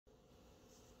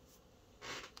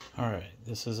Alright,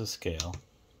 this is a scale.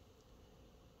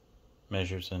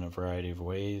 Measures in a variety of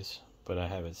ways, but I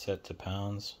have it set to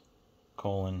pounds,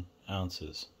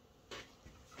 ounces.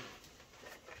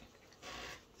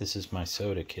 This is my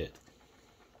soda kit.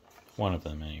 One of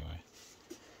them, anyway.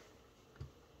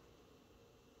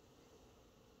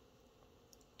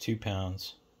 2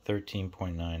 pounds,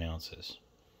 13.9 ounces.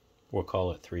 We'll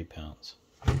call it 3 pounds.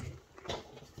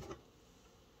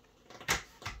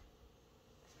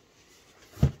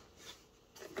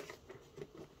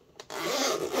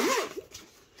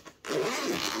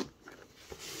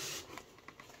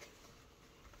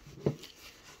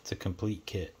 It's a complete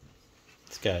kit.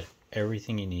 It's got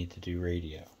everything you need to do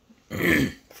radio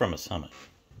from a Summit.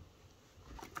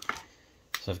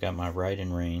 So I've got my Ride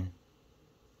and Rain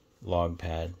log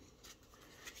pad,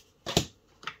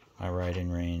 my Ride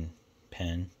and Rain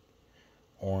pen,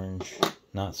 orange,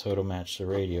 not so it'll match the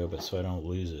radio, but so I don't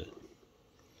lose it.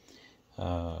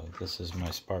 This is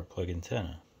my spark plug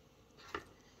antenna.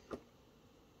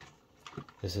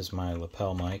 This is my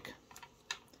lapel mic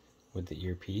with the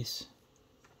earpiece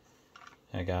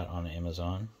I got on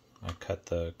Amazon. I cut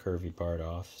the curvy part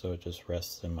off so it just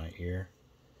rests in my ear.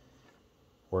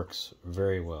 Works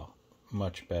very well,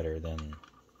 much better than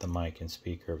the mic and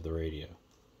speaker of the radio.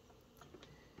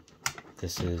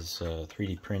 This is a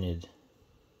 3D printed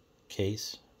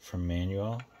case from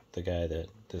Manuel,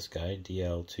 this guy,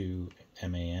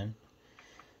 DL2MAN.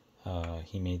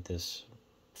 He made this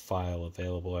file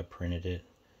available. I printed it,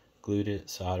 glued it,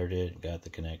 soldered it, got the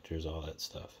connectors, all that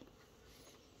stuff.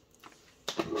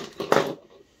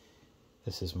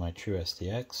 This is my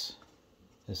truSDX.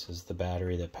 This is the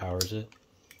battery that powers it.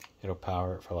 It'll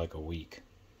power it for like a week.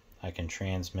 I can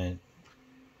transmit,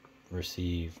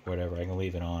 receive, whatever. I can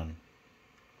leave it on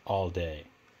all day,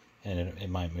 and it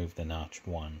might move the notch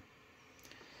one.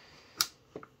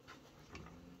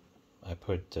 I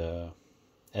put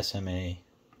SMA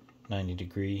 90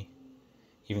 degree,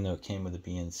 even though it came with a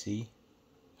BNC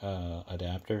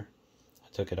adapter. I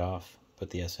took it off, put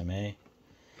the SMA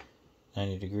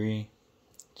 90 degree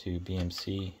to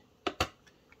BNC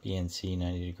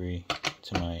 90 degree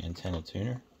to my antenna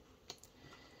tuner.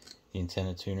 The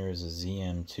antenna tuner is a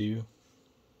ZM2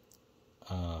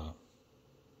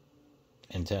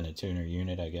 antenna tuner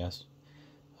unit, I guess.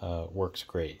 Works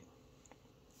great.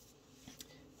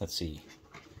 Let's see.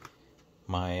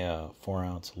 My 4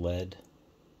 ounce lead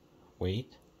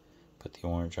weight. Put the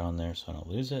orange on there so I don't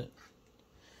lose it.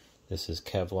 This is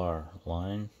Kevlar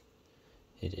line.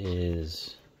 It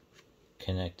is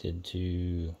connected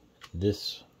to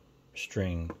this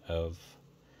string of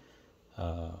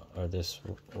or this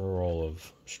roll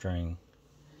of string.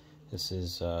 This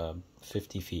is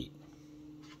 50 feet.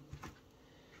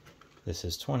 This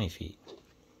is 20 feet.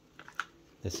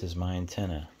 This is my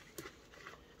antenna.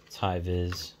 It's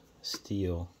high-vis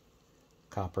steel,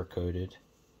 copper coated.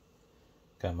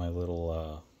 Got my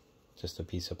little just a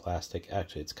piece of plastic,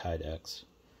 actually it's Kydex,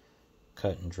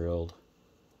 cut and drilled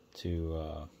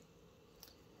to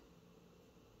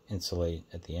insulate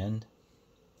at the end.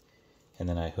 And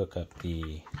then I hook up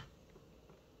the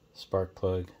spark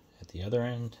plug at the other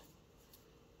end,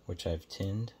 which I've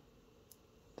tinned,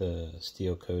 the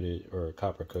steel coated or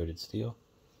copper coated steel,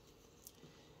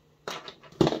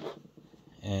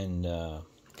 and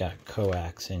got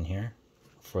coax in here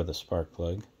for the spark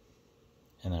plug,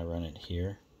 and I run it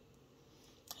here.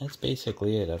 That's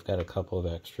basically it. I've got a couple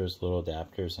of extras, little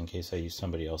adapters in case I use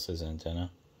somebody else's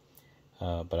antenna,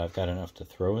 but I've got enough to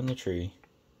throw in the tree,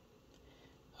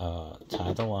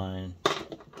 tie the line,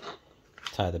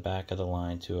 tie the back of the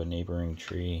line to a neighboring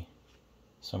tree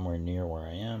somewhere near where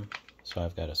I am. So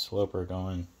I've got a sloper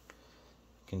going,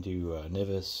 can do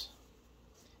Nivis,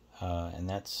 and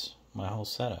that's my whole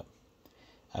setup.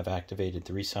 I've activated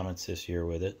 3 summits this year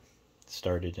with it.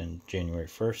 Started in January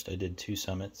 1st. I did 2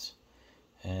 summits,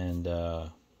 and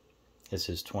this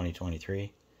is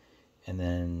 2023. And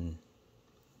then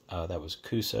that was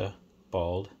Coosa,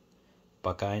 Bald,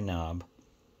 Buckeye Knob,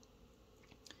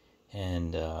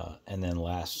 and then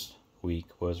last week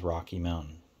was Rocky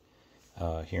Mountain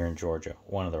here in Georgia,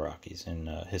 one of the Rockies in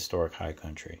historic high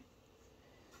country.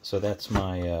 So that's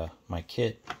my my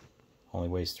kit. Only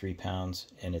weighs 3 pounds,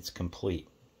 and it's complete.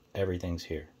 Everything's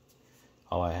here.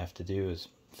 All I have to do is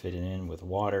fit it in with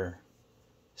water,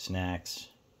 snacks,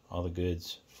 all the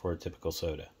goods for a typical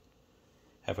soda.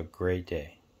 Have a great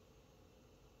day.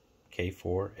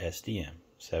 K4SDM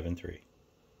 73.